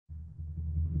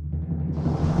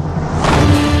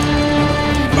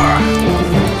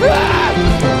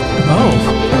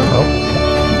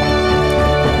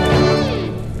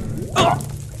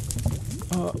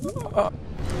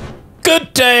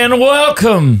Good day and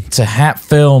welcome to Hat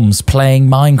Films playing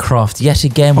Minecraft yet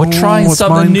again. We're trying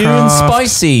something new and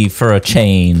spicy for a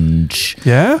change.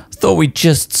 Yeah? Thought we'd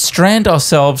just strand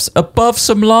ourselves above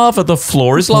some lava. The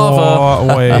floor is lava.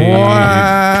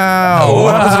 Wow.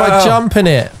 What happens if I jump in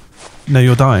it? No,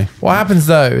 you'll die. What happens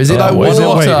though? Is it like water?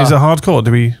 Is it hardcore?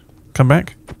 Do we come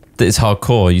back? It's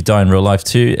hardcore. You die in real life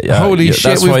too. Holy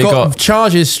shit, we've got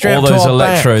charges strapped to all those our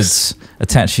electrodes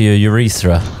attached to your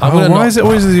urethra. Why is it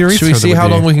always the urethra? Should we see how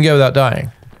long we can go without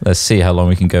dying? Let's see how long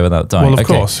we can go without dying. Well, of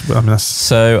course. I mean, that's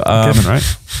so, a gibbon,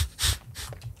 right?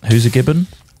 Who's a gibbon?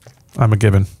 I'm a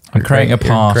gibbon. I'm creating a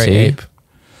party.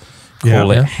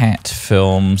 Call it Hat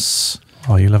Films.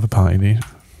 Oh, you love a party, do you?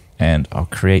 And I'll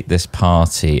create this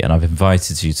party, and I've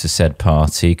invited you to said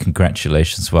party.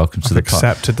 Congratulations, welcome to the party.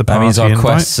 Accepted the party. That means our invite.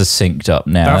 quests are synced up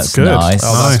now. That's good. Nice.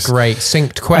 Oh, that's great.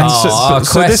 Synced quests. Our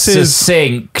quests are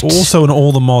synced. Also an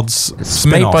All the Mods It's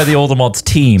made by the All the Mods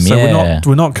team. So yeah,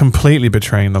 we're not completely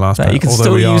betraying the last bit. You can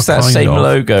still use that same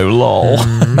logo. Lol.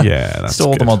 Yeah, that's still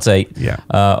All the Mods 8.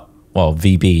 Yeah. Well,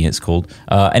 VB it's called.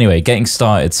 Anyway, getting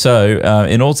started. So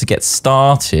in order to get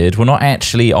started, we're not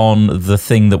actually on the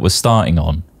thing that we're starting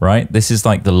on, right? This is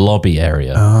like the lobby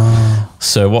area.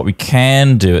 So what we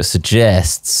can do, it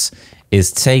suggests,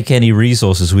 is take any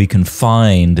resources we can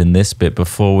find in this bit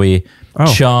before we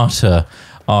charter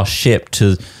our ship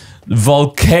to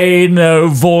Volcano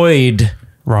Void.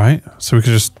 Right. So we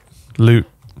could just loot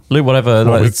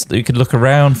whatever. You could look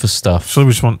around for stuff. Should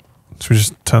we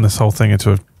just turn this whole thing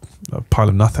into a pile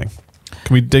of nothing?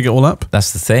 Can we dig it all up?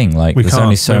 That's the thing. Like, there's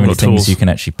only so many things you can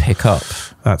actually pick up.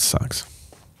 That sucks.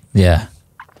 Yeah.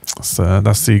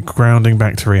 That's the grounding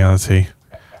back to reality,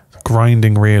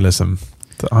 grinding realism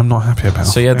that I'm not happy about.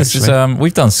 So yeah, this is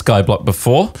we've done Skyblock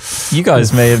before. You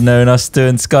guys may have known us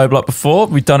doing Skyblock before.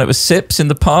 We've done it with Sips in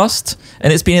the past,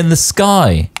 and it's been in the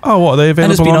sky. Oh, what, are they available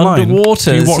and it's been online?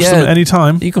 Underwater. Can you watch them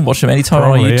anytime? You can watch them anytime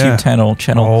on our YouTube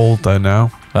channel. Old though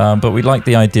now. But we like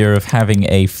the idea of having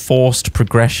a forced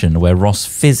progression where Ross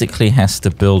physically has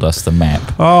to build us the map.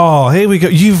 Oh, here we go.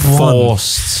 You've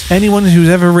forced. Won. Anyone who's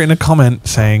ever written a comment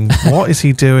saying, what is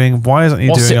he doing? Why isn't he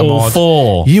doing a mod? What's it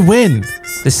all for? You win.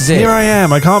 This is it. Here I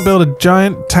am. I can't build a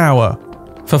giant tower.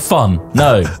 For fun.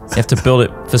 No. You have to build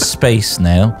it for space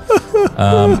now.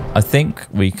 I think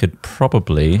we could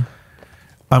probably...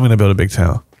 I'm going to build a big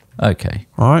tower. Okay.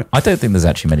 All right. I don't think there's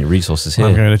actually many resources here.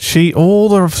 I'm going to cheat all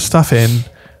the stuff in.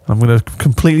 I'm going to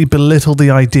completely belittle the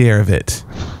idea of it.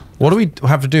 What do we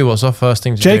have to do? What's our first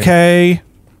thing to do? JK.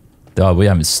 Oh, we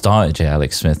haven't started yet,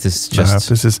 Alex Smith. This is just...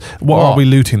 this is... What are we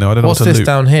looting, though? I don't know what to loot. What's this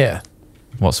down here?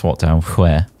 What's what down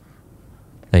where?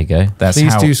 There you go.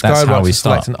 Please do Skyblock to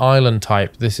select an island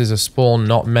type. This is a spawn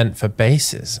not meant for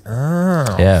bases. Oh,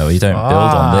 yeah, well, you don't build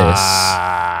on this.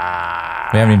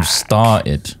 We haven't even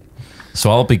started. So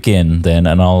I'll begin then,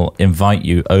 and I'll invite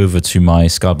you over to my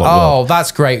Skyblock world. Oh,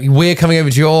 that's great. We're coming over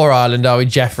to your island, are we,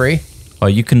 Jeffrey? Oh,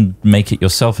 you can make it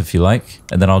yourself if you like,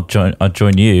 and then I'll join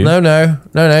you. No.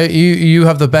 You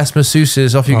have the best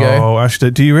masseuses. Off you go. Oh,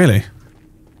 actually, do you really?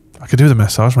 I could do the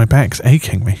massage. My back's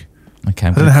aching me. Okay,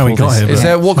 I don't know how we got here. Is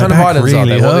there what kind of islands are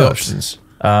there? What are the options?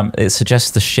 It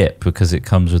suggests the ship because it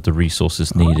comes with the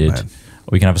resources needed.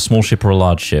 We can have a small ship or a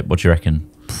large ship. What do you reckon?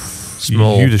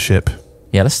 Small. You the ship.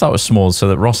 Yeah, let's start with small so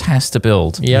that Ross has to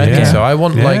build. Yeah, I think so. I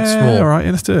want like small. All right,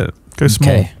 let's do it. Go small.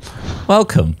 Okay.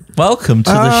 Welcome to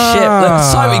the ship.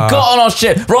 That's how we got on our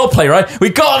ship. Roleplay, right? We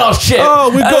got on our ship.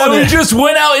 Oh, we got it. We just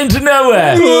went out into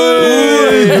nowhere.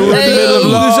 There's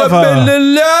a bit of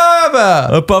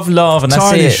lava. Above lava, and that's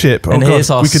Tiny it. ship. Oh, and God, here's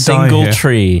our we could die single here.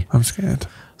 tree. I'm scared.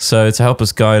 So to help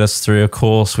us guide us through, of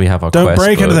course, we have our quest book. Don't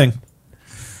break anything.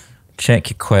 Check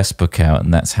your quest book out,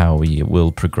 and that's how we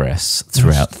will progress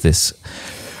throughout this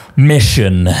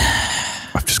mission.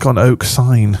 I've just got an oak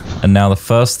sign. And now the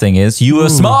first thing is, you were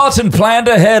smart and planned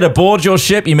ahead. Aboard your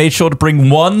ship, you made sure to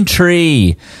bring one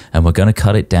tree, and we're going to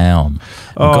cut it down.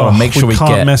 We've got to make sure we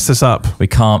can't mess this up. We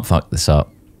can't fuck this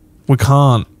up. We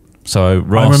can't. So,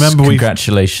 Ross,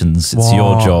 congratulations. It's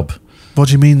your job. What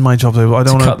do you mean, my job, though? I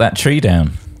don't want to cut that tree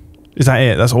down. Is that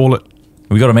it? That's all it...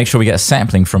 We got to make sure we get a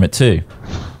sapling from it, too.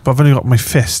 But I've only got my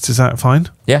fist. Is that fine?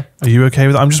 Yeah. Are you okay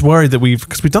with that? I'm just worried that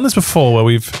because we've done this before where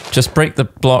we've... Just break the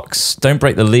blocks. Don't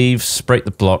break the leaves. Break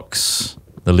the blocks.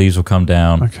 The leaves will come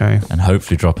down. Okay. And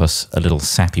hopefully drop us a little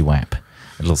sappy whap.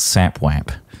 A little sap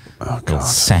whap. Oh, God. A little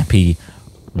sappy,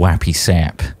 whappy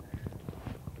sap.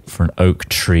 For an oak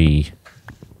tree.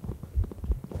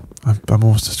 I'm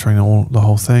almost destroying the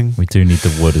whole thing. We do need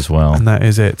the wood as well. And that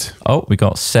is it. Oh, we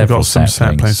got several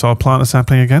saplings. So I'll plant a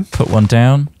sapling again. Put one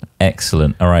down.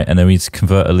 Excellent. All right. And then we need to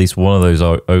convert at least one of those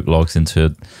oak logs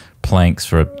into planks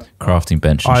for a crafting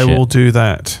bench and I will do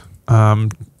that.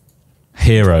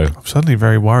 Hero. I'm suddenly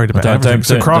very worried about everything.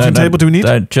 So crafting table, do we need?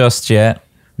 Don't just yet.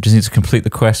 We just need to complete the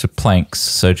quest with planks.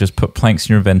 So just put planks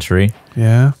in your inventory.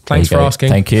 Yeah. Planks for asking.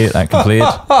 Thank you. That completed.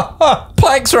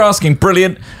 Planks for asking.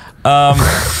 Brilliant.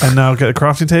 And now get a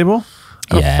crafting table?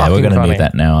 Yeah, we're going to need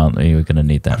that now, aren't we? We're going to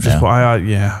need that now.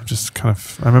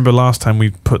 I remember last time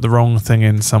we put the wrong thing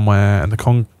in somewhere and the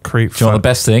concrete... Do you know what the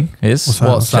best thing is?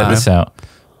 What's Check this out.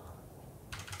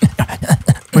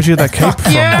 Where'd you get that cape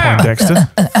from, Dexter?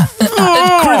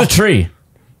 Through the tree.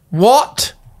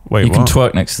 What? Wait, you can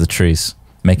twerk next to the trees.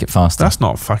 Make it faster. That's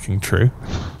not fucking true.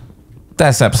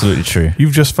 That's absolutely true.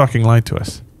 You've just fucking lied to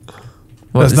us.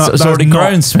 Well, it's already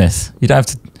grown, Smith. You'd have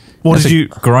to... What did you...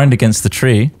 grind against the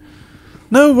tree.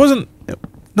 No, it wasn't...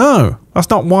 No, that's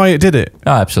not why it did it.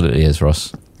 Oh, absolutely is,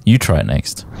 Ross. You try it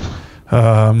next.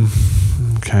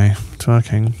 Okay,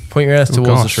 twerking. Point your ass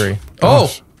towards the tree.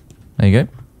 Gosh. Oh! There you go.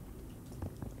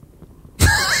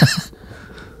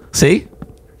 See?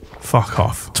 Fuck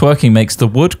off. Twerking makes the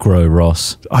wood grow,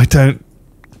 Ross. I don't...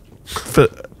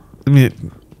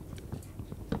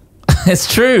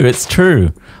 It's true. It's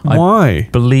true. Why?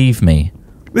 Believe me.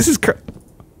 This is...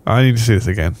 I need to see this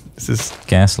again. This is...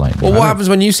 Gaslighting. Well, what happens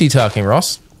when you see twerking,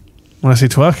 Ross? When I see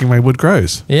twerking, my wood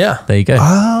grows. Yeah. There you go.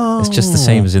 Oh. It's just the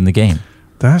same as in the game.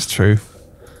 That's true.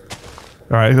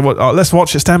 All right, let's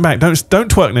watch it. Stand back. Don't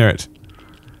twerk near it.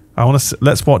 I want to...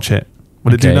 Let's watch it.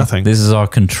 Will it do nothing? This is our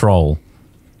control.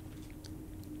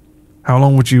 How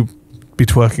long would you be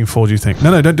twerking for, do you think?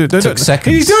 No, don't do it. Took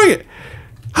seconds. He's doing it!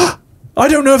 I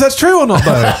don't know if that's true or not,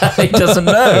 though. He doesn't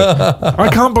know. I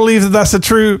can't believe that that's a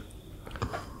true...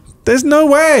 There's no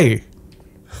way.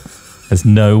 There's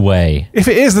no way. If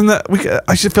it is, then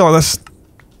I should feel like that's...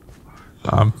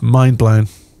 I'm mind blown.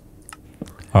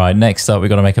 All right, next up, we've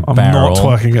got to make a I'm barrel. not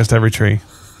twerking against every tree.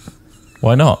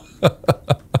 Why not?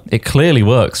 It clearly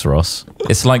works, Ross.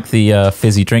 It's like the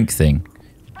fizzy drink thing.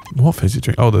 What fizzy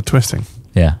drink? Oh, the twisting.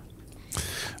 Yeah.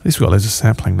 At least we've got loads of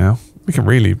sampling now. We can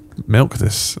really milk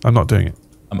this. I'm not doing it.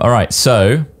 All right,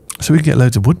 so we can get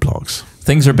loads of wood blocks.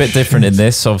 Things are a bit different in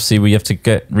this. Obviously, we have to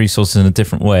get resources in a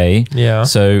different way. Yeah.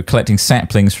 So collecting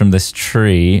saplings from this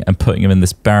tree and putting them in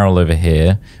this barrel over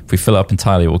here. If we fill it up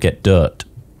entirely, we'll get dirt.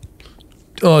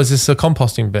 Oh, is this a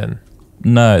composting bin?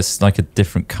 No, it's like a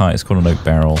different kind. It's called an oak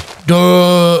barrel.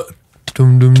 Dirt.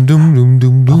 Dum, dum, dum, dum,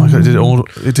 dum, Oh my god,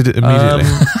 it did it immediately.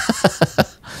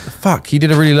 Fuck, he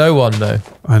did a really low one though.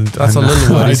 That's a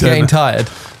little one. He's getting tired.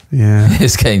 Yeah.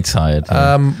 It's getting tired.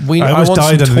 I almost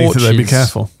died underneath it though, be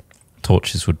careful.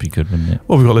 Torches would be good, wouldn't it?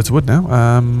 Well, we've got loads of wood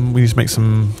now. We need to make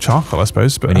some charcoal, I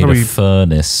suppose. But we need a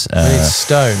furnace. We need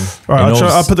stone. All right,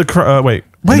 I'll put the... wait,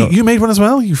 you made one as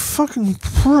well? You fucking...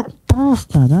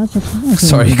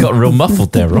 Sorry, you got real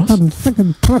muffled there, Ross.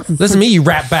 Listen to me, you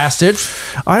rat bastard.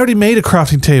 I already made a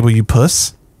crafting table, you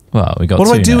puss. Well, we got What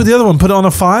do I do with the other one? Put it on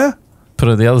a fire? Put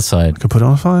it on the other side. Could put it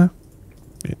on a fire.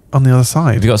 On the other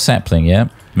side. Have you got sapling, yeah?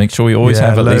 Make sure we always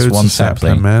have at least one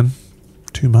sapling. Man.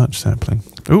 Too much sapling.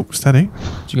 Oh, steady. Do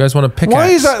you guys want a pickaxe?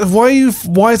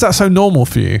 Why is that so normal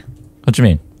for you? What do you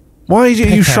mean? Why are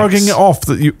you shrugging it off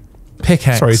that you...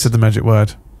 Pickaxe. Sorry, you said the magic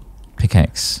word.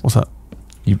 Pickaxe. What's that?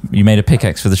 You made a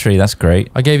pickaxe for the tree. That's great.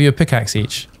 I gave you a pickaxe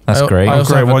each. That's great. I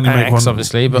also have Why an don't you make axe, one?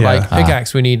 obviously, but like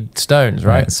pickaxe, we need stones,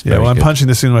 right? Yeah, well, I'm punching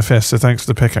this in my fist, so thanks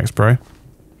for the pickaxe, bro.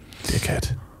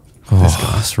 Dickhead. Oh,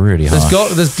 that's really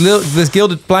hard. There's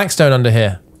gilded blackstone under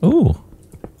here. Ooh,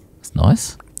 that's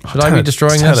nice. Should I be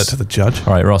destroying this? Tell it to the judge.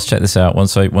 All right, Ross, check this out.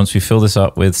 Once we fill this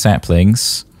up with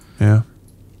saplings, yeah,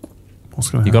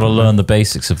 what's going to happen? You got to learn the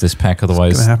basics of this pack,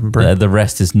 otherwise the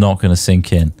rest is not going to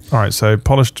sink in. All right, so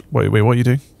polished. Wait, what are you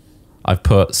doing? I've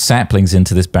put saplings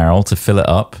into this barrel to fill it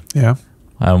up. Yeah.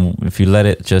 If you let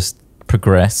it just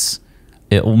progress,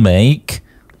 it'll make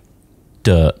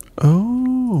dirt.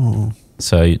 Oh.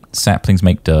 So saplings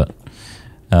make dirt.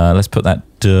 Let's put that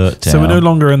dirt down. So we're no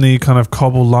longer in the kind of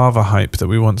cobble lava hype that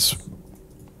we once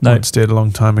did a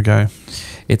long time ago.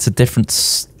 It's a different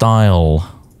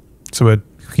style. So can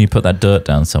you put that dirt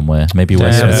down somewhere? Maybe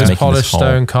where someone's making polished this hole.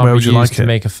 stone can't be used to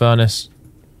make a furnace.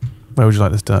 Where would you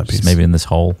like this dirt piece? Just maybe in this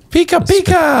hole. Pika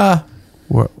pika!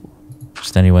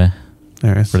 Just anywhere.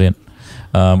 There it is. Brilliant.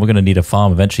 We're going to need a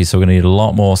farm eventually, so we're going to need a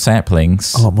lot more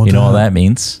saplings. A lot more you know what that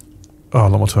means? Oh, a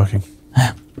lot more twerking.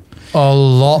 A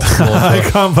lot more. I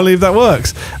can't believe that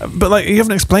works. But you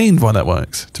haven't explained why that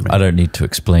works to me. I don't need to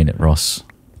explain it, Ross.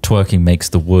 Twerking makes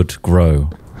the wood grow.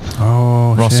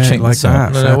 Oh, Ross, shit, check like this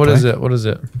out. No, what is it? What is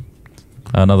it?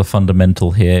 Another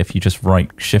fundamental here. If you just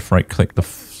shift right click the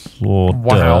floor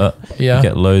dirt, you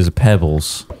get loads of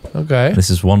pebbles. Okay. This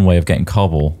is one way of getting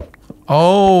cobble.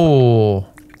 Oh.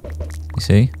 You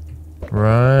see?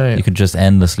 Right. You can just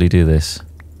endlessly do this.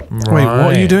 Wait,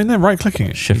 what are you doing there? Right-clicking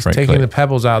it? Shift He's right taking click the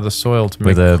pebbles out of the soil to make...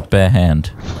 with a bare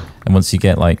hand. And once you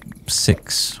get like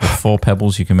 6 or 4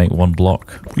 pebbles, you can make 1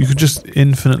 block. You could just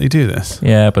infinitely do this.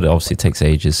 Yeah, but obviously it takes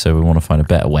ages, so we want to find a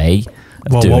better way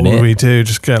of Well, doing what would it. we do?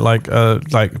 Just get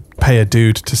pay a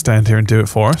dude to stand here and do it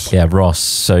for us? Yeah, Ross.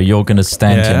 So you're going to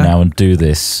stand here now and do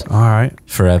this All right.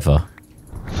 forever.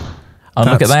 Oh,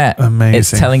 look at That's that. amazing.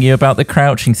 It's telling you about the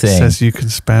crouching It thing. says you can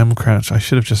spam crouch. I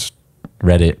should have just...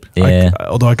 Read it. Yeah.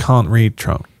 although I can't read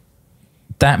Trump.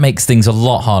 That makes things a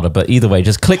lot harder, but either way,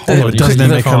 just click the... Hold on, Doesn't it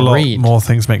make a can't lot read. more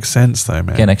things make sense, though,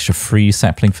 man? Get an extra free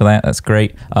sapling for that. That's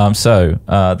great.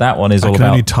 That one is I all can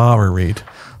about... only Tara read.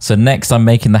 So next I'm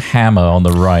making the hammer on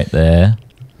the right there.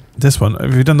 This one,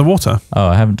 have you done the water? Oh,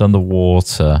 I haven't done the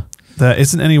water. There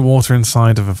isn't any water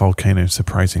inside of a volcano,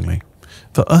 surprisingly.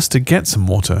 For us to get some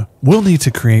water, we'll need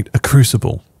to create a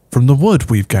crucible from the wood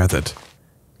we've gathered.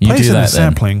 You Place do in that the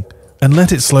then. sapling and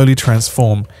let it slowly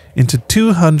transform into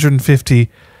 250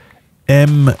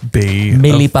 MB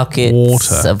Millibuckets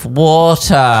water. of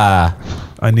water.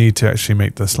 I need to actually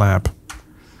make the slab.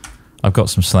 I've got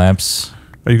some slabs.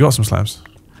 Oh, you got some slabs?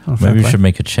 Oh, fair Maybe we play. should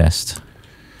make a chest.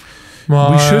 We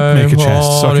should make a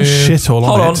chest so I can shit all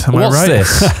Hold on on, it. Am what's I right?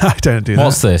 this? I don't do that.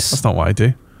 What's this? That's not what I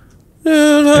do.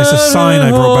 It's a sign I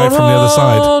brought back from the other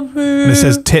side. And it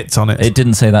says tits on it. It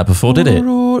didn't say that before, did it?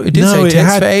 It did say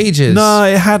tits for ages. No,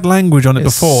 it had language on it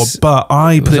It's- before, but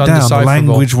I put was it down. The undecipherable.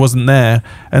 language wasn't there.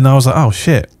 And I was like, oh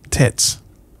shit, tits.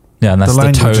 Yeah, and that's The the,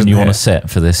 language tone in you want here. to set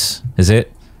for this, is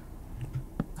it?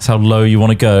 That's how low you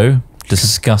want to go?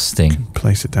 Disgusting.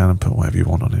 Place it down and put whatever you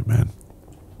want on it, man.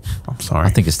 I'm sorry. I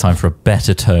think it's time for a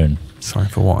better tone. Sorry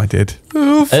for what I did.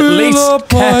 At least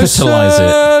capitalize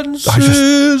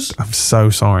it. I'm so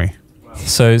sorry.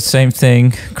 So same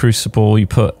thing, crucible, you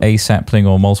put a sapling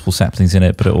or multiple saplings in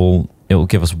it, but it'll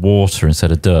give us water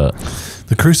instead of dirt.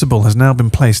 The crucible has now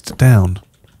been placed down.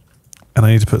 And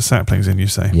I need to put saplings in, you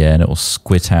say? Yeah, and it'll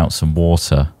squit out some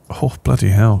water. Oh, bloody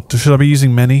hell. Should I be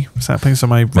using many saplings?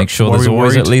 Am I Make sure there's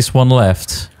always at least one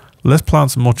left. Let's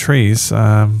plant some more trees.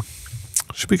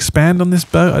 Should we expand on this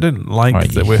boat? I don't like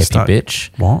Right, that you we're hippie stuck.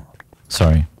 bitch. What?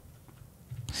 Sorry.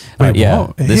 Wait, yeah,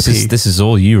 what? A this hippie? is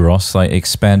all you, Ross. Like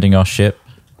expanding our ship.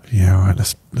 Yeah, all right.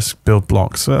 Let's build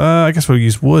blocks. I guess we'll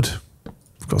use wood.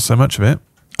 We've got so much of it.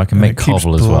 I can And make it keeps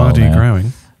cobble as well bloody now,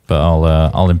 growing. but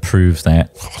I'll improve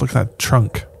that. Oh, look at that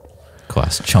trunk. God,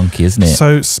 that's chunky, isn't it?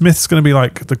 So Smith's going to be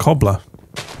like the cobbler.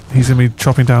 He's going to be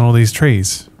chopping down all these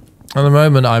trees. At the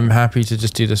moment, I'm happy to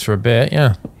just do this for a bit.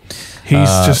 Yeah, He's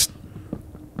just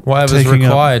whatever's taking up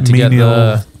required to get menial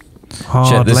the.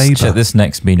 hard labour. check this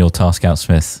next menial task out,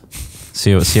 Smith.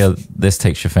 See how this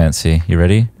takes your fancy. You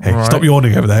ready? Hey, Right. stop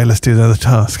yawning over there. Let's do the other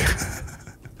task.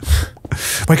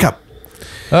 Wake up.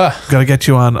 Got to get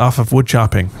you on off of wood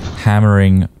chopping.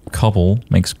 Hammering cobble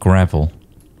makes gravel.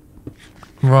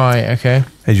 Right. Okay.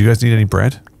 Hey, do you guys need any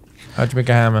bread? How'd you make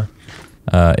a hammer?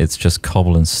 It's just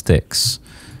cobble and sticks.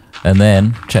 And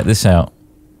then, check this out.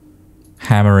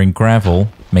 Hammering gravel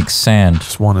makes sand.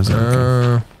 Just one, is it?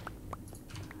 Okay.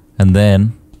 And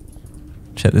then,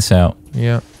 check this out.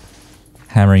 Yeah.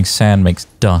 Hammering sand makes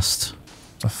dust.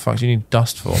 The fuck do you need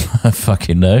dust for? I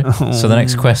fucking know. So the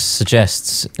next quest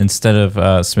suggests, instead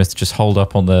of Smith, just hold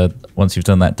up on the... Once you've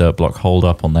done that dirt block, hold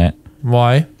up on that.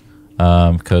 Why?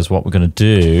 Because what we're going to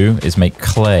do is make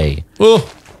clay.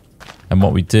 Oh. And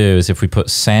what we do is if we put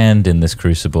sand in this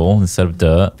crucible instead of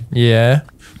dirt... Yeah.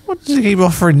 What does he keep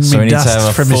offering So we me need to have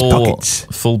dust a from his pockets?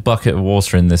 full bucket of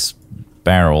water in this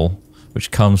barrel,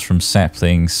 which comes from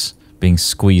saplings being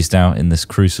squeezed out in this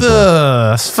crucible.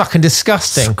 Ugh, it's fucking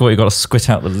disgusting. You've got to squit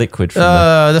out the liquid from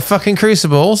The fucking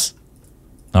crucibles.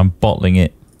 I'm bottling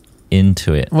it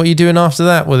into it. What are you doing after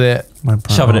that with it?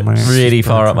 Shoving it really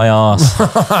far up my arse.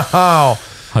 How?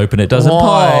 Hoping it doesn't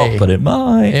Why? pop, but it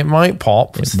might. It might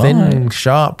pop. It It's thin, might.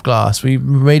 sharp glass. We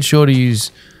made sure to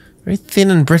use very thin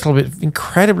and brittle, but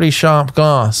incredibly sharp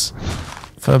glass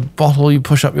for a bottle you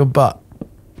push up your butt.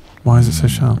 Why is it so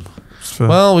sharp? It's for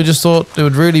Well, we just thought it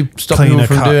would really stop cleaner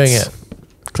people from doing it.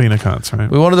 Cleaner cuts, right?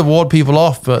 We wanted to ward people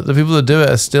off, but the people that do it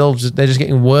are still they're just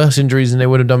getting worse injuries than they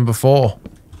would have done before.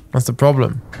 That's the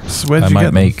problem. So where did I you might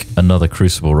get make another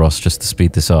crucible, Ross, just to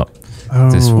speed this up.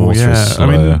 them? This water yeah. is slow.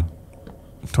 I mean,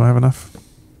 do I have enough?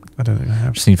 I don't think I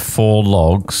have. Just need 4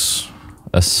 logs,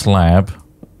 a slab,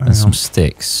 and Hang some on.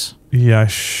 sticks. Yeah, I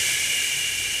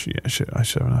should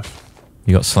have enough.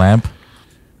 You got slab?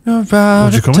 You're What'd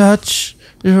out you of call me? touch.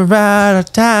 You're out of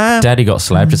time. Daddy got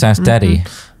slab. Just ask Daddy.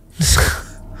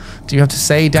 Do you have to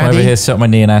say, Come over Daddy? here, sit on my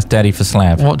knee and ask Daddy for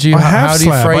slab. What do you? I have how do you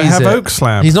slab. I phrase have it? oak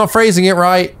slab. He's not phrasing it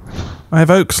right. I have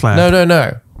oak slab.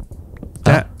 No.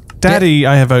 Daddy,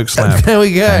 I have oak slab. There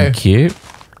we go. Thank you.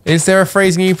 Is there a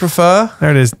phrasing you prefer?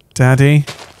 There it is. Daddy.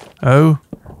 Oh.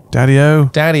 Daddy-o.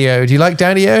 Daddy-o. Do you like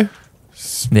Daddy-o?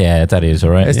 Yeah, that is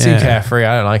all right. It's Yeah. too carefree.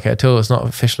 I don't like it at all. It's not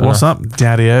official What's enough. up,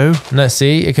 Daddy-o? No,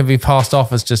 see, it can be passed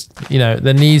off as just,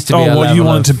 there needs to be a Oh, what level you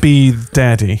want of, to be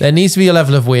daddy. there needs to be a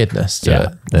level of weirdness to Yeah, it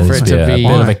there's for it to a be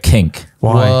bit of a kink,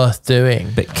 Why? worth doing.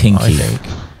 a bit kinky. I think.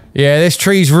 Yeah, this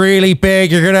tree's really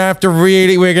big. We're gonna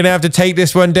have to take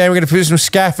this one down. We're gonna put some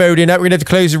scaffolding up. We're gonna have to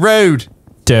close the road.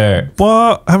 Dirt.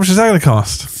 What? How much is that going to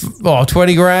cost? Oh,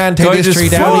 20 grand. Take this tree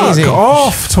down Fuck easy.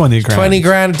 off 20 grand. 20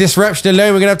 grand disruption alone.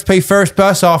 We're going to have to pay first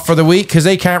bus off for the week because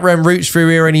they can't run routes through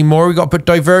here anymore. We've got to put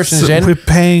diversions So in. we're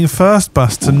paying first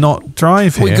bus to not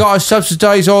drive here. We got to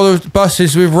subsidise all the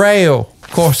buses with rail.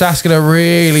 Of course, that's going to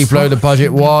really blow the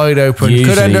budget wide open.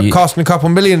 Could end up Usually- costing a couple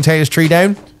million to take this tree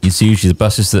down. It's usually the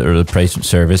buses that are the replacement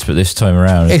service, but this time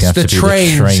around It's gonna the have to be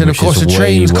trains, train, and of which course is the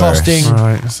train's way worse. costing.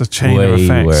 Right, it's a chain Way of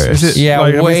effects. worse. Is it, Yeah,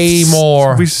 have way we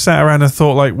more. We sat around and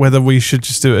thought like whether we should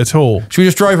just do it at all. Should we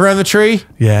just drive around the tree?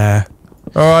 Yeah,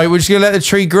 All right, we're just going to let the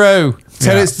tree grow.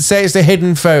 Say it's the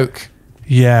hidden folk.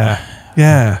 yeah.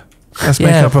 Let's make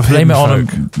Yeah, up a blame hidden it on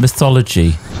folk. a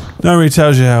mythology. Nobody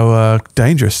tells you how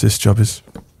dangerous this job is.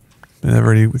 They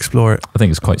never really explore it. I think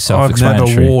it's quite I've never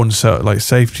self-explanatory. worn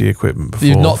safety equipment before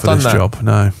You've not for done this that? job.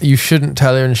 No. You shouldn't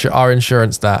tell our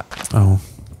insurance that. Oh.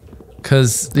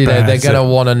 Because Bad, they're is going to it?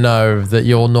 want to know that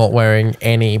you're not wearing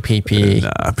any PPE.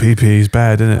 Nah, PPE's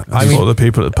bad, isn't it? That's I mean- what the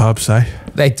people at the pub say.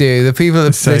 They do. The people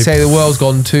that Say- they say the world's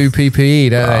gone too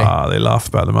PPE, don't They laugh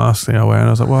about the mask thing I wear, and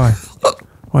I was like, why?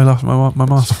 Why are you laughing at my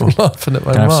mask for? they? Laughing at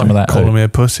my Can I have some of mum. that? Calling me a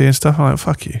pussy and stuff. I'm like,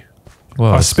 fuck you.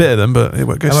 Well, I spit at them, but it How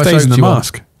much stays in oak the do you want?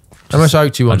 mask. How much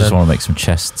oak do you I want just then? want to make some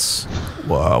chests.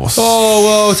 Well, what's Oh,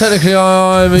 well, technically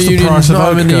I'm What's the price of I'm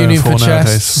oak in the going union for for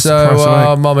nowadays? chests. What's the price of So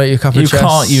oak? I'll make you a couple You of chests.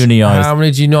 can't unionise How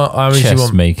many do you not? How many do you Chest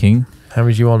want? making. How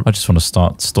many do you want? I just want to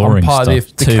start I'm storing part stuff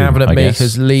of the too, cabinet I guess.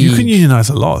 makers league. you can unionize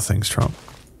a lot of things, Trump.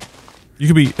 You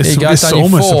could be. There you go, It's done you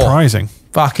almost 4. surprising.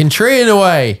 Fucking tree in the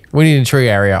way. We need a tree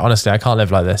area. Honestly, I can't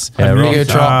live like this. Yeah, I'm right. gonna go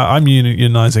drop. I'm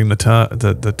unionizing the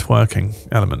twerking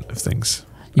element of things.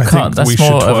 You I can't. think we That's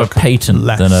should more of a twerk patent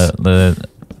less. than a.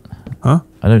 Huh?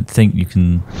 I don't think you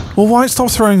can Well, why stop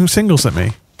throwing singles at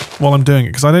me while I'm doing it?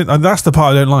 Because I don't. That's the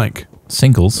part I don't like.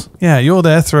 singles. Yeah, you're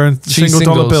there throwing Cheese single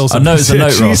dollar singles. bills. I know it's a note,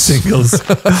 cheese Ross.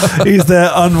 singles. He's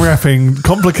there unwrapping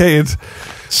complicated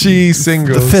Cheese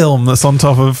singles. the film that's on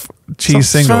top of cheese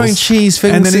Stop singles. throwing cheese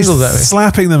and then singles he's at me.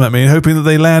 slapping them at me and hoping that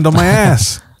they land on my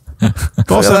ass.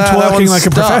 Whilst I'm that twerking one's like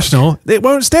a stuck. professional, it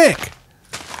won't stick.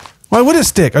 Why would it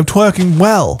stick? I'm twerking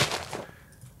well.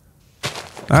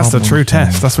 That's the true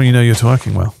test. That's when you know you're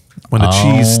twerking well. When the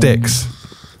cheese sticks.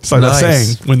 It's like Nice. they're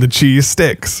saying, when the cheese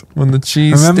sticks. When the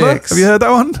cheese Remember? sticks. Have you heard that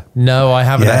one? No, I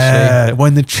haven't actually. Yeah,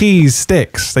 when the cheese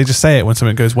sticks. They just say it when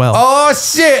something goes well. Oh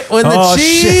shit! When the Oh,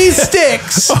 cheese shit.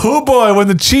 sticks. Oh boy, when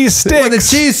the cheese sticks. When the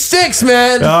cheese sticks,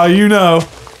 man. Oh, you know.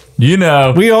 You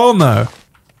know. We all know.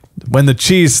 When the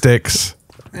cheese sticks.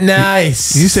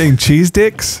 Nice. You saying cheese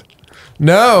dicks?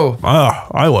 No. Oh,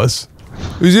 I was.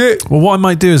 Is it? Well, what I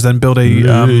might do is then build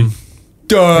a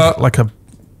Duh. like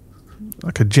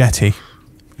a jetty,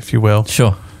 if you will,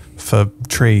 Sure. for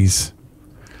trees,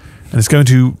 and it's going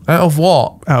to Out of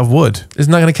what? out of wood.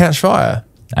 Isn't that going to catch fire?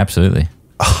 Absolutely.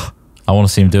 I want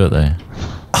to see him do it though.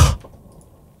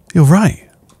 You're right.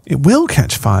 It will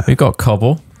catch fire. We've got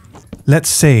cobble. Let's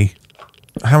see.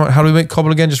 How do we make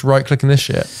cobble again? Just right clicking this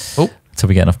shit. Oh. Till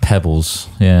we get enough pebbles.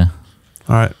 Yeah.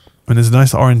 All right. When there's a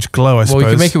nice orange glow, I suppose.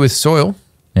 Well, you can make it with soil.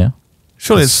 Yeah.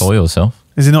 Surely Let's it's soil yourself.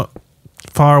 Is it not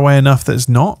far away enough that it's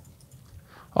not?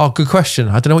 Oh, good question.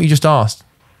 I don't know what you just asked.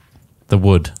 The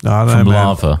wood No, I don't from know, man.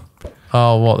 lava.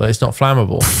 Oh, what? It's not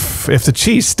flammable. If the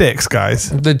cheese sticks, guys.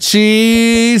 The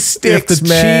cheese sticks, If the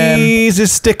man. cheese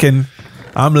is sticking,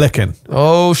 I'm licking.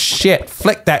 Oh shit!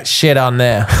 Flick that shit on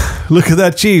there. Look at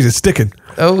that cheese. It's sticking.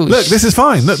 Oh, Look, this is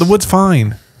fine. Look, the wood's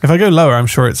fine. If I go lower, I'm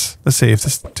sure it's... Let's see if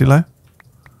this is too low.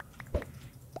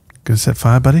 Gonna set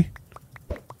fire, buddy?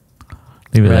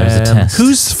 Leave it there as a Man. test.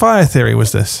 Whose fire theory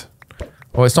was this?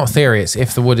 Well, it's not theory. It's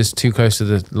if the wood is too close to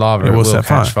the lava, it will set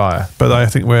catch fire. But I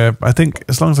think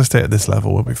as long as I stay at this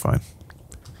level, we'll be fine.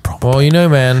 Well, you know,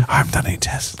 man, I haven't done any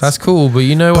tests. that's cool. But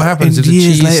you know what But happens in if the years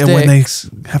cheese later, sticks? when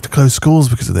they have to close schools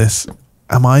because of this,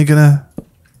 am I gonna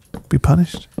be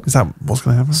punished? Is that what's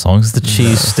gonna happen? As long as the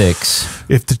cheese sticks.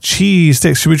 If the cheese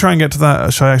sticks, should we try and get to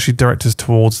that? Should I actually direct us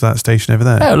towards that station over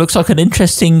there? Oh, it looks like an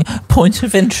interesting point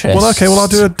of interest. Well, okay. Well, I'll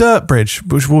do a dirt bridge,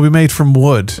 which will be made from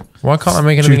wood. Why can't I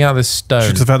make anything out of this stone?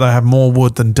 Due to the fact that I have more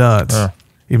wood than dirt.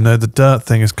 Even though the dirt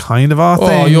thing is kind of our Oh,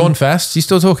 thing. yawn fest. You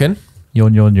still talking?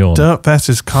 Yawn, yawn, yawn. Dirt pest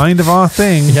is kind of our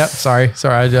thing. Yep. Sorry.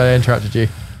 I interrupted you.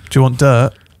 Do you want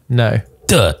dirt? No.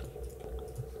 dirt.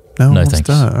 No one No, wants thanks.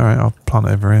 dirt. All right, I'll plant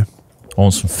it over here. I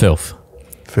want some filth.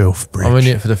 Filth bridge. I'm in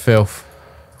it for the filth.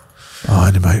 Oh,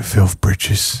 animate filth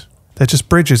bridges. They're just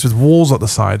bridges with walls at the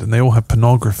side, and they all have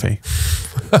pornography.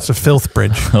 It's a filth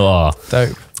bridge, Oh,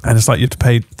 Dope. and it's like you have to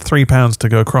pay £3 to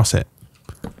go across it.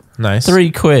 Nice.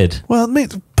 £3. Well,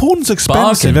 mate, porn's expensive.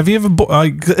 Bargain. Have you ever bought?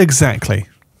 Exactly.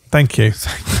 Thank you.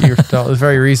 That was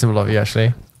very reasonable of you,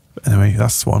 actually. Anyway,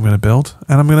 that's what I'm going to build,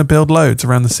 and I'm going to build loads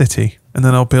around the city, and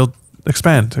then I'll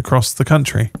expand across the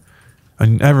country,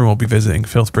 and everyone will be visiting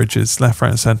filth bridges left, right,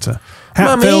 and centre. Hat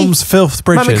Mummy? films, filth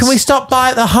bridges. Mummy, can we stop by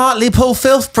at the Hartlepool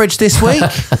Filth Bridge this week?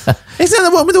 Is that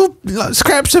the one with all like,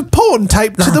 scraps of porn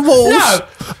taped to the walls?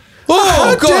 No.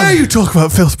 How dare you talk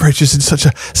about filth bridges in such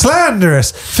a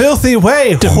slanderous, filthy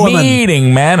way, woman?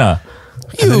 Demeaning manner.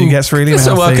 And then he gets really It's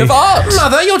a work mouthy. of art.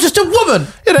 Mother, you're just a woman.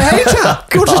 You're a hater.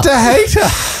 You're just a hater.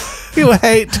 You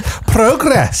hate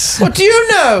progress. What do you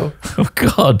know? Oh,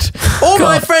 God. All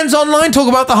my friends online talk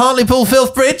about the Hartlepool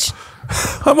Filth Bridge.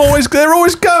 They're always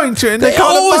going to it, and They can't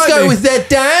always invite go me. with their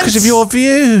dads. Because of your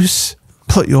views.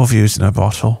 Put your views in a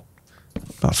bottle.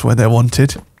 That's where they're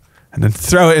wanted. And then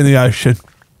throw it in the ocean.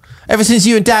 Ever since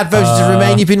you and Dad voted to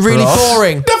remain, you've been really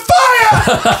boring. The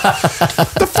fire!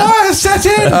 The fire set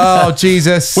in! Oh,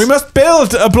 Jesus. We must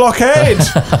build a blockade.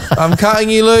 I'm cutting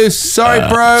you loose. Sorry,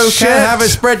 bro. shit. Can't have it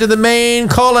spread to the main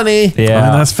colony. I mean,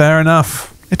 Yeah, that's fair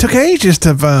enough. It took ages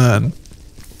to burn.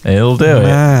 it'll do it.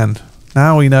 Man,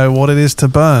 now we know what it is to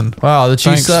burn. Wow, the cheese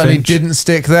Thanks, certainly Finch. didn't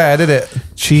stick there, did it?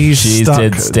 Cheese Cheese stuck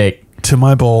did stick. to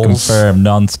my balls. Confirm,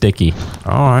 non-sticky.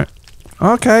 All right.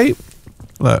 Okay.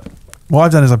 Look, what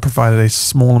I've done is I provided a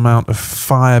small amount of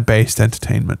fire-based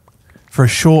entertainment for a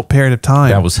short period of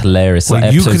time. That was hilarious. Well,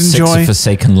 Like you episode could 6 enjoy- of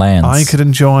Forsaken Lands. I could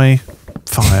enjoy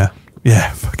fire.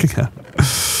 Yeah, fucking hell.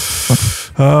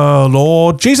 Oh,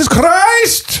 Lord Jesus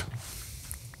Christ!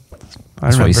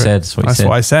 That's what he said. That's what he said.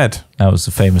 I said. That was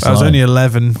the famous That was line. only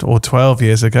 11 or 12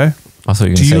 years ago. I thought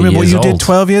you were going to Do you say remember what years you did old.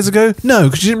 12 years ago? No,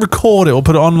 because you didn't record it or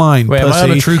put it online. Wait, am I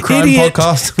on a true crime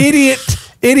podcast?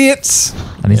 Idiots.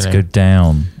 I need to go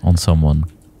down on someone.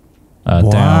 Wow,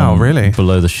 down really?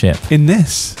 below the ship. In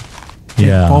this.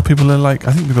 Yeah. While people are like,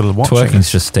 I think people are watching.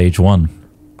 Twerking's just stage 1.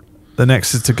 The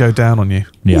next is to go down on you.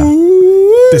 Yeah.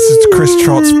 This is Chris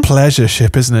Trott's pleasure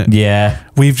ship, isn't it? Yeah.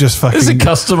 We've just It's a fucking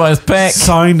customized pack.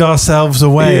 signed ourselves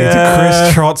away Yeah. to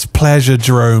Chris Trott's pleasure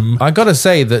drome. I gotta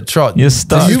say that Trot, You're this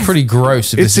stuck. is pretty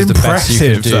gross. If It's this is the best you can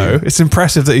impressive, do. though. It's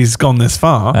impressive that he's gone this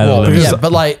far. Well, Because- Yeah,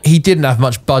 but like he didn't have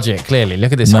much budget. Clearly,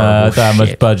 look at this. No, horrible that much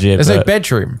shit. budget, There's no but-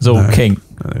 bedroom. It's all kink.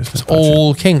 No, there's no budget.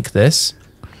 All kink. This.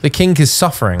 The kink is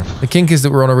suffering. The kink is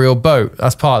that we're on a real boat.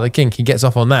 That's part of the kink. He gets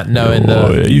off on that, knowing Oh,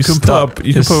 that. yeah. You can put stuck. up.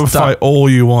 You can You're put up a stuck. fight all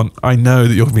you want. I know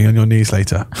that you'll be on your knees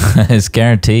later. It's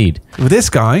guaranteed. With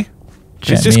this guy,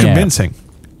 Check it's just me out. convincing.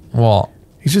 What?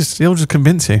 He'll just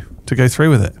convince you to go through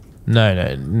with it.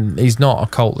 No, he's not a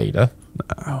cult leader.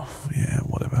 Oh yeah,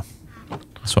 whatever.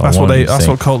 That's what, That's I what want they. you to That's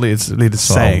think. what cult leaders That's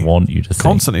what say. I want you to think.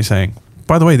 Constantly saying.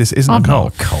 By the way, this isn't I'm a cult.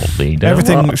 not a cult leader.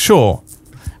 Everything, What? sure,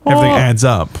 everything What? adds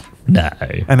up. No.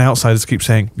 And outsiders keep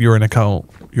saying, "You're in a cult.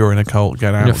 You're in a cult.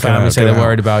 Get out." Your get family out, say get they're out."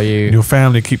 worried about you. And your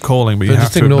family keep calling, but you But have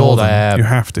just to ignore ignore them. them. You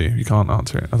have to. You can't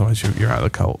answer it. Otherwise, you're out of the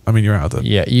cult. I mean, you're out of the.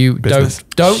 Yeah, you Business.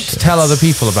 don't tell other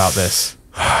people about this.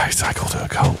 I called it a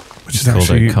cult, which is Called it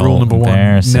actually a cult. rule number 1.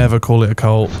 Embarrassing. Never call it a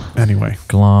cult. Anyway,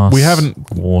 Glass. we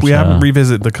haven't Water.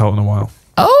 revisited the cult in a while.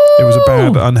 Oh. It was a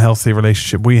bad, unhealthy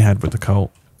relationship we had with the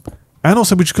cult, and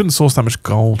also we just couldn't source that much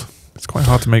gold. It's quite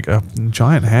hard to make a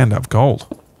giant hand out of gold.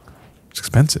 It's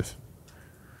expensive.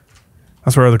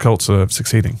 That's where other cults are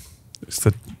succeeding. It's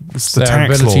the Their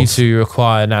tax ability laws. to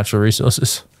acquire natural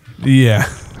resources. Yeah.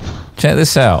 Check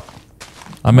this out.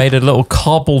 I made a little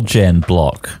cobble gen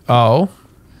block. Oh,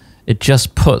 It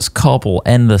just puts cobble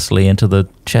endlessly into the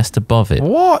chest above it.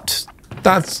 what?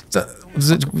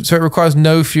 So it requires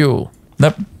no fuel.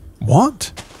 Nope.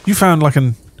 What? You found like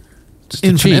an Just a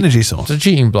infinite cheat. energy It's source. a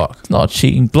cheating block. It's not a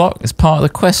cheating block. It's part of the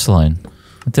quest line.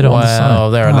 I did it on the Wow,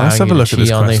 side. they're Oh, allowing let's have you a to look at cheat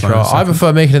this on quest these line a roles. I second.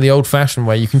 prefer making it the old-fashioned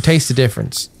way. You can taste the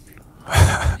difference.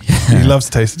 He loves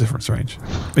to taste the difference range.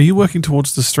 Are you working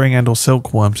towards the string and or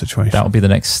silkworm situation? That would be the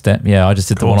next step. Yeah, I just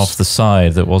did the one Course. off the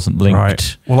side that wasn't linked.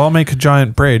 Right. Well, I'll make a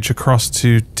giant bridge across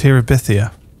to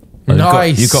Tirabithia. Oh,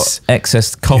 Nice. You've got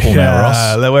excess cobble now,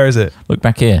 Ross. Where is it? Look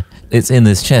back here. It's in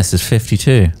this chest. It's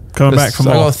 52. Coming back from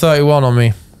I got more. 31 on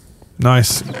me.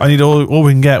 Nice. I need all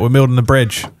we can get. We're building a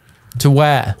bridge. To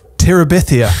where?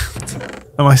 Tirabithia.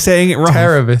 Am I saying it wrong?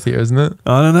 Terabithia, isn't it?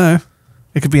 I don't know.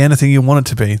 It could be anything you want it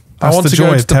to be. I That's want the to joy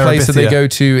go of to the place that they Terabithia. go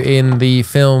to in the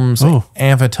films Oh.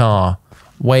 Avatar,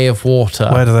 Way of Water.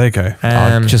 Where do they go? I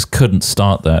And just couldn't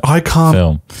start that I can't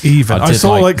film. even. I did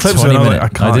saw like clips of it. 20 And minutes. I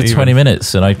can't I did 20 even.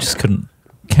 minutes and I just couldn't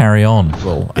carry on.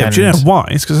 Yeah, do you know why?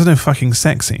 It's because there's no fucking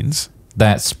sex scenes.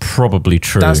 That's probably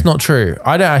true. That's not true.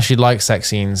 I don't actually like sex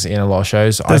scenes in a lot of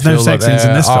shows. There's I no feel sex like scenes in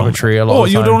they're this film. arbitrary a lot Oh, of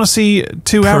the you time. don't want to see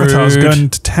two avatars Prude. going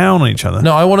to town on each other?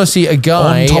 No, I want to see a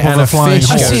guy On top of and a a flying fish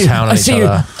horse. go to town on each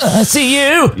other. I see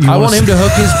you. I want him to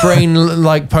hook his brain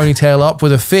like ponytail up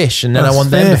with a fish, and then I That's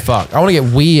want them to fair. fuck. I want to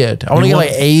get weird. I want to You get want-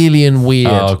 like alien weird.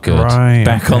 Oh, good. Right,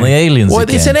 Back okay. on the aliens Well,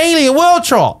 again. it's an alien world,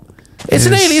 Trot. It's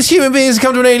an It is. alien. It's human beings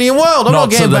come to an alien world. I'm Not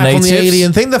not to getting the back on the natives.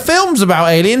 alien thing. The film's about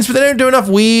aliens, but they don't do enough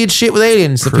weird shit with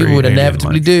aliens that people would Pre-alien,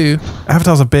 inevitably like- do.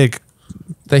 Avatars are big.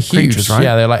 They're huge, creatures, right?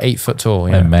 Yeah, they're like 8 foot tall.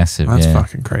 They're Yeah. massive. That's yeah.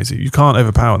 fucking crazy. You can't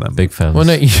overpower them. Big fellas. Well,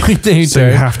 no, you do. So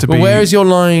you have to But be- where is your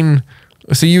line?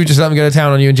 So you would just let them go to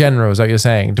town on you in general? Is that what you're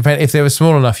saying? Depend if they were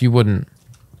small enough, you wouldn't.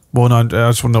 Well, no, I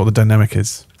just want to know what the dynamic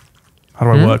is. How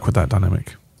do I work with that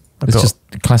dynamic? It's just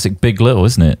classic Big Little,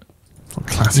 isn't it?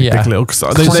 classic Yeah. Big Little. 'Cause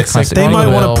Classic they Big might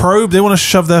want Little. to probe. They want to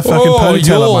shove their fucking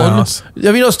ponytail up my ass.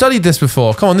 Have you not studied this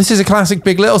before? Come on, this is a classic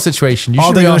Big Little situation. You Are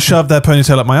should they be going to asking- shove their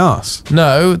ponytail up my ass?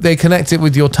 No, they connect it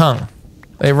with your tongue.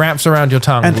 It wraps around your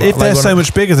tongue. And if they're so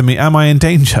much bigger than me, am I in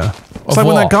danger? It's like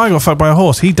when what? that guy got fucked by a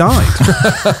horse. He died.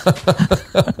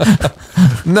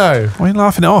 No, Why are you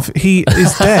laughing it off? He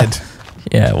is dead.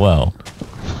 Yeah, well.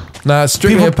 no, it's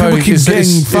strictly People a pony. keep getting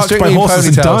It's fucked by strictly horses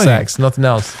and ponytail dying. sex, nothing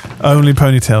else. Only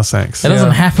ponytail sex. It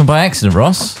doesn't happen by accident,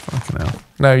 Ross. Fucking hell.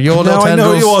 No, your No, little I know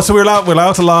tendrils. you are. So we're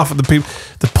allowed to laugh at the people,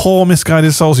 the poor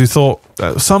misguided souls who thought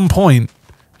at some point,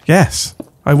 yes,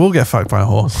 I will get fucked by a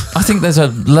horse. I think there's a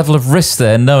level of risk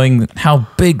there knowing how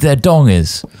big their dong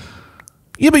is.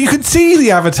 Yeah, but you can see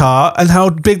the avatar and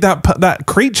how big that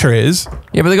creature is.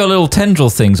 Yeah, but they got little tendril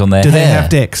things on their Do hair. they have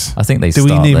dicks? I think they Do we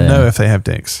start even there. know if they have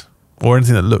dicks or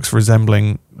anything that looks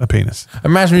resembling a penis?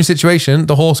 Imaginary situation,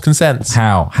 the horse consents.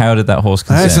 How? How did that horse It's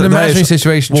consent? an That imaginary is-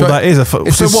 situation. Well, Try- that is a.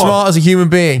 It's So as what? smart as a human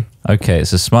being. Okay,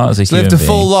 it's as smart as a human Lived a being.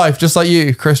 full life, just like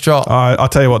you, Chris Trott. I'll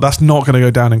tell you what. That's not going to go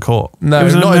down in court. No, It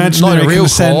was an not in a imaginary real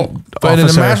consent court, but in an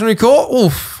officer. imaginary court,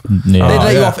 oof. Yeah. They'd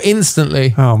let you yeah. off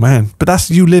instantly. Oh man, but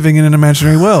that's you living in an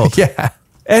imaginary world. Yeah.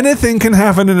 Anything can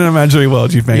happen in an imaginary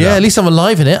world you've made Yeah, up. at least I'm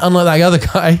alive in it, unlike that other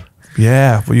guy.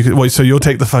 Yeah, well, you could, so you'll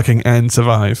take the fucking and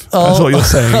survive. That's what you're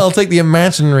saying. I'll take the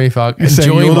imaginary fuck. You're saying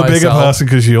Enjoy you're the myself. bigger person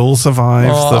because you'll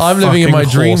survive. Oh, the I'm living in my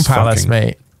fucking dream horse palace, fucking.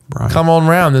 mate. Right. Come on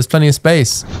round. There's plenty of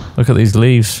space. Look at these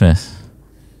leaves, Smith.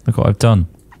 Look what I've done.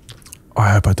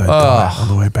 I hope I don't die on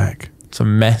the way back. It's a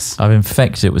mess. I've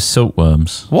infected it with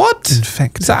silkworms. What?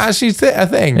 Infected. Is that actually a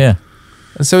thing? Yeah.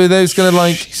 And so are those going to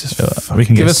like... Jesus We fucking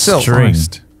can Give get us silk. string.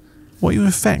 Christ. What are you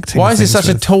infecting? Why is it things such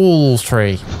a with? tall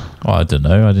tree? Oh, I don't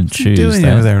know. I didn't What are you choose doing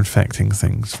over that. there infecting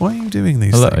things? Why are you doing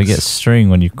these Oh, look, things? I get string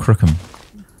when you crook them.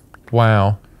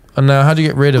 Wow. And now how do you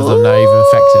get rid of them now you've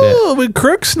infected it? Oh, we're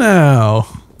crooks now.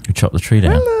 You chop the tree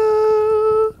down.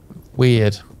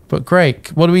 Weird. But great.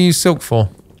 What do we use silk for?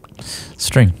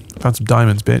 String. Found some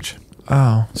diamonds, bitch.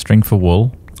 Oh, String for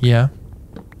wool. yeah.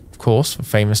 Of course,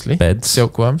 famously. Beds.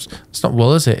 Silkworms. It's not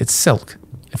wool, is it? It's silk.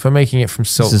 If we're making it from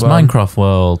silk. This is Minecraft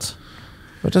world.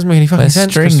 But it doesn't make any fucking Their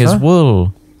sense. string is Christopher.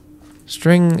 wool.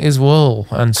 String is wool,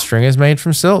 and string is made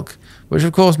from silk, which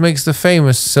of course makes the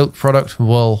famous silk product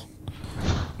wool.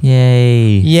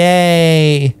 Yay.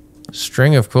 Yay!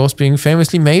 String, of course, being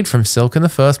famously made from silk in the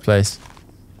first place.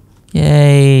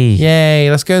 Yay. Yay!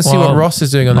 Let's go and see what Well, Ross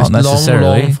is doing on this Not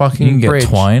necessarily. long fucking You can get bridge.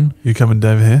 twine. You coming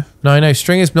over here? No, I know.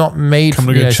 String is not made Come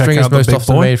from. to go You know, check string out is the most big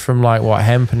often boy? made from like what,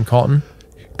 hemp and cotton.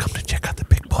 Come to check out the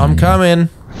big boy. I'm coming.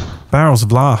 Barrels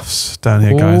of laughs down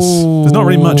here, guys. There's not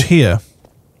really much Ooh. here.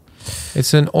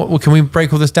 It's an. Well, can we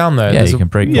break all this down though? Yeah, There's you can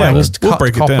break Yeah, one. we'll- cut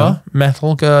break it copper, down.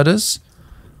 metal girders,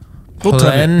 We'll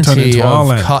turn it plenty into our of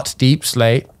land. cut deep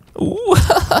slate.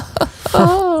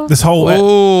 This whole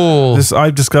Oh,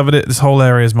 I've discovered it. This whole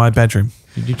area is my bedroom.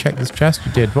 did you check this chest?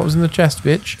 You did. What was in the chest,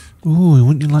 bitch? Ooh,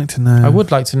 wouldn't you like to know? I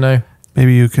would like to know.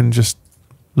 Maybe you can just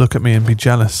look at me and be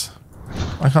jealous.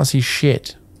 I can't see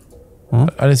shit.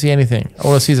 What? I don't see anything.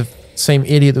 All I see is the same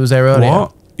idiot that was there earlier.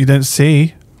 What? You don't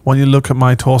see when you look at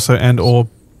my torso and or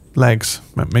legs.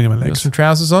 Mainly my You got legs. some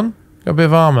trousers on? Got a bit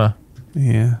of armor.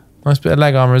 Yeah, Nice bit of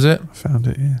leg armor, is it? I found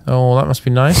it. Yeah, Oh, that must be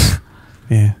nice.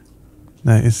 yeah.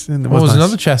 No, it What was nice.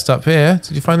 another chest up here?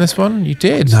 Did you find this one? You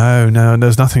did. No,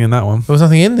 there's nothing in that one. There was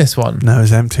nothing in this one. No,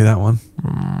 it's empty. That one.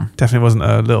 Hmm. Definitely wasn't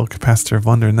a little capacitor of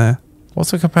wonder in there.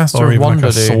 What's a capacitor Or of even like wonder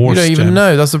a do? You source don't even gem.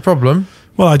 know. That's the problem.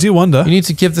 Well, I do wonder. You need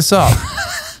to give this up.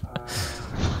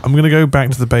 I'm gonna go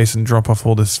back to the base and drop off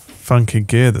all this funky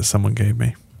gear that someone gave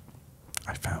me.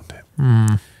 I found it, Hmm.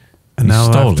 and You now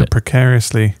I stole have to it.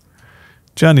 precariously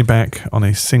Journey back on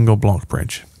a single block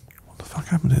bridge. What the fuck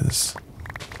happened to this?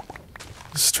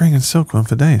 String and silkworm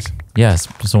for days. Yes,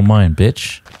 it's all mine,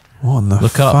 bitch. What in the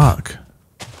Look up. fuck?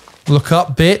 Look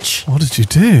up, bitch. What did you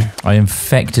do? I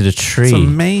infected a It's tree.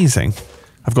 amazing.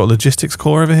 I've got a logistics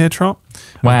core over here, Trot.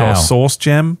 Wow. I've got a source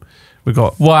gem. We've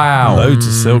got loads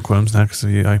of silkworms now because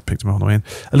I picked them all the way in.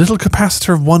 A little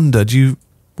capacitor of wonder. Do you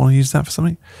want to use that for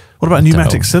something? What about a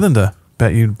pneumatic cylinder?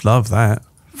 Bet you'd love that.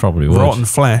 Probably would. Rotten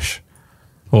flesh.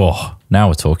 Oh, now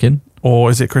we're talking. Or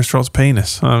is it Chris Trot's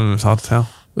penis? It's hard to tell.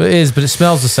 It is, but it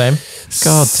smells the same.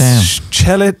 God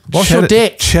damn. What's your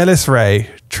dick? Chelicerae.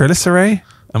 Trilicerae?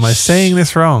 Am I saying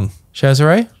this wrong?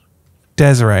 Cesare?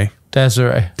 Desiree.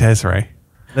 Desiree.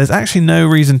 There's actually no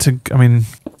reason to... I mean,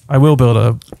 I will build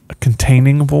a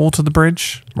containing wall to the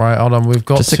bridge. Right, hold on. We've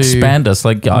got Just to... expand us.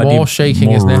 Like, I more need shaking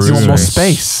more is necessary. You want more rooms.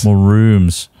 space. More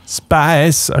rooms.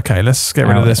 Space. Okay, let's get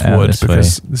rid of Out- this out wood this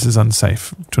because this is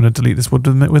unsafe. Do you want to delete this wood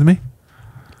with me?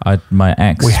 My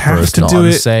axe We have broke. to not do it.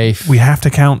 unsafe. We have to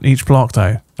count each block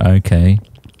though. Okay.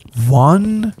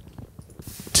 1,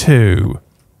 2,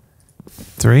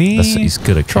 3, He's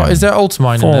good at Right, counting. is there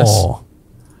ultimine in this? 4,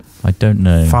 I don't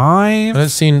know. 5, I don't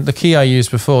seem... The key I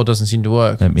used before doesn't seem to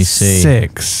work. Let me see.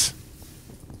 6,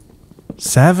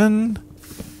 7,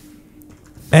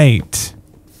 8,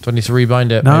 Do I need to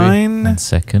rebind it? Maybe? 9, 1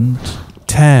 second.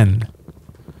 10,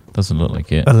 Doesn't look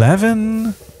like it.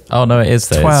 11, Oh, no, it is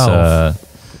there. 12, It's,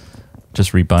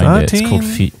 just rebind it. It's called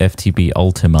 13, FTB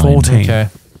Ultimine. 14. Okay.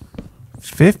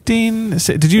 15.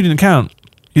 Did you didn't count?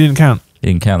 You didn't count. You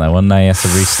didn't count that one. Now you have to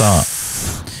restart.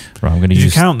 Right, I'm going to Did you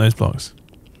use count those blocks?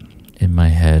 in my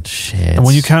head. Shit. And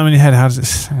when you count them in your head, how does it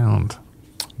sound?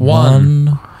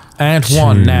 1. Add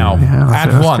 1 now. Yeah,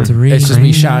 Add that's 1. good. Three, It's just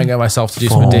me shouting at myself to do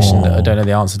some addition that I don't know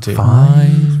the answer to.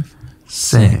 5,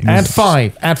 6, Add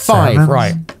 5. Add 5. 7,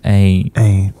 Right. 8.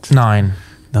 8, 9.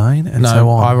 9, and No, so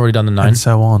on. I've already done the 9. And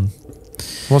so on.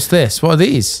 What's this? What are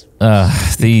these?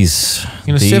 These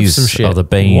You're gonna sieve some shit. are the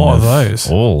bane What are of those?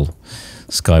 all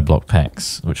Skyblock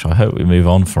packs, which I hope we move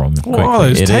on from quickly. are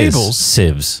those It is tables?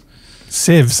 sieves.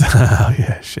 Sieves. Oh,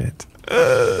 yeah, shit.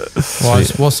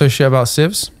 What's so shit about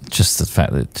sieves? Just the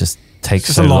fact that it just takes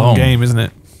It's just so a long game, isn't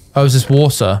it? Oh, is this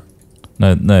water?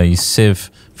 No, you sieve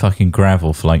fucking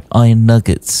gravel for like iron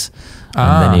nuggets,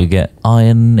 and then you get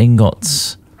iron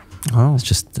ingots. Oh. It's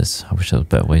just this. I wish there was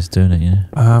better ways of doing it. You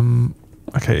know.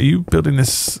 Okay, are you building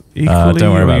this equally?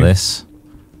 Don't worry or about you- this.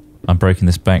 I'm breaking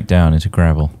this back down into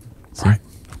gravel. See? Right,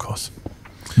 of course.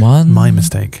 1, My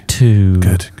mistake. 2,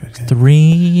 Good.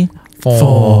 3,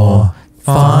 4,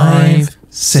 5,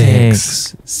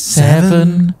 6,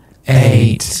 7,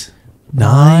 8,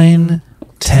 9,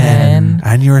 10.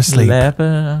 And you're asleep.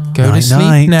 11. Go to Night, sleep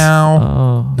night. now.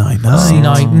 Oh. Night, Night,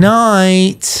 night.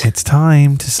 night. It's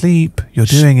time to sleep. You're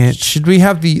doing it. Should we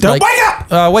have the... Don't like, wake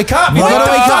up! wake up! You've Wake got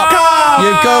to wake up! up!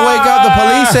 You've got to wake up! The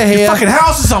police are Your here! fucking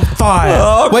house is on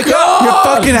fire. Wake up! Your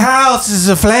fucking house is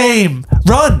aflame.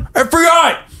 Run.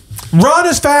 FBI. Run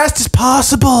as fast as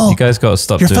possible. You guys got to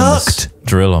stop You're doing fucked. this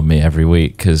drill on me every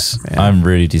week because I'm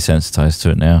really desensitized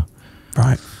to it now.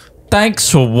 Right. Thanks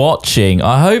for watching.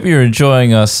 I hope you're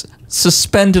enjoying us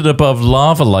suspended above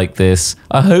lava like this.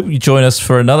 I hope you join us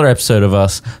for another episode of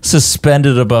us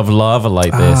suspended above lava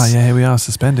like this. Ah, yeah, here we are,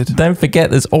 suspended. Don't forget,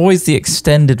 there's always the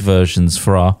extended versions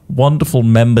for our wonderful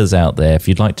members out there. If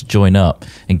you'd like to join up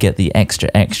and get the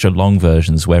extra long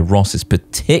versions where Ross is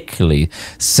particularly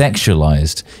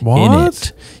sexualized in What?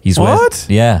 it. He's What?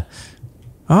 Yeah.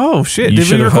 Oh, shit. You Did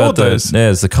should we have record heard those?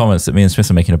 There's the comments that me and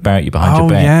Smith are making about you behind Oh, your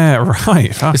back. yeah, right.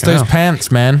 It's Fucking those hell. pants,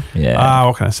 man. Yeah.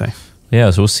 What can I say? Yeah,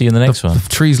 so we'll see you in the next one. The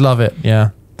trees love it.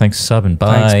 Yeah. Thanks for subbing.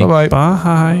 Bye. Thanks. Bye-bye.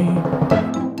 Bye.